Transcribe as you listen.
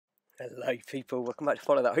Hello people, welcome back to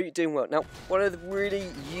Follow That. Hope you're doing well. Now, one of the really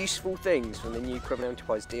useful things from the new Criminal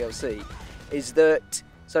Enterprise DLC is that,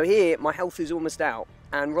 so here my health is almost out,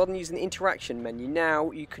 and rather than using the interaction menu, now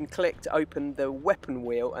you can click to open the weapon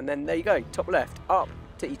wheel, and then there you go, top left, up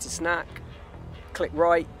to eat a snack, click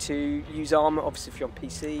right to use armour. Obviously if you're on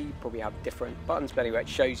PC you probably have different buttons, but anyway it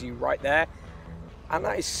shows you right there. And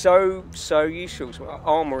that is so useful. So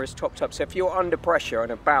armour is topped up, so if you're under pressure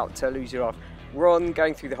and about to lose your life, rather than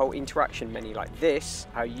going through the whole interaction menu like this,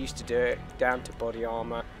 how you used to do it, down to body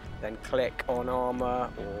armour, then click on armour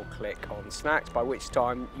or click on snacks, by which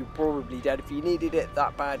time you're probably dead. If you needed it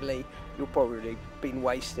that badly, you'll probably been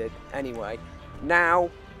wasted anyway. Now,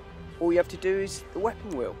 all you have to do is the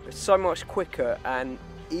weapon wheel. It's so much quicker and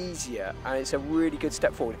easier, and it's a really good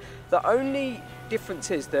step forward. The only difference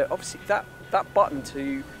is that obviously that button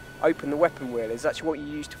to open the weapon wheel is actually what you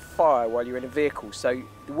use to fire while you're in a vehicle. So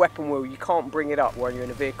the weapon wheel, you can't bring it up while you're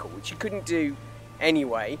in a vehicle, which you couldn't do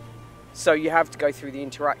anyway. So you have to go through the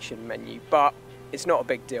interaction menu, but it's not a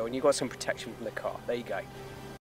big deal, and you've got some protection from the car. There you go.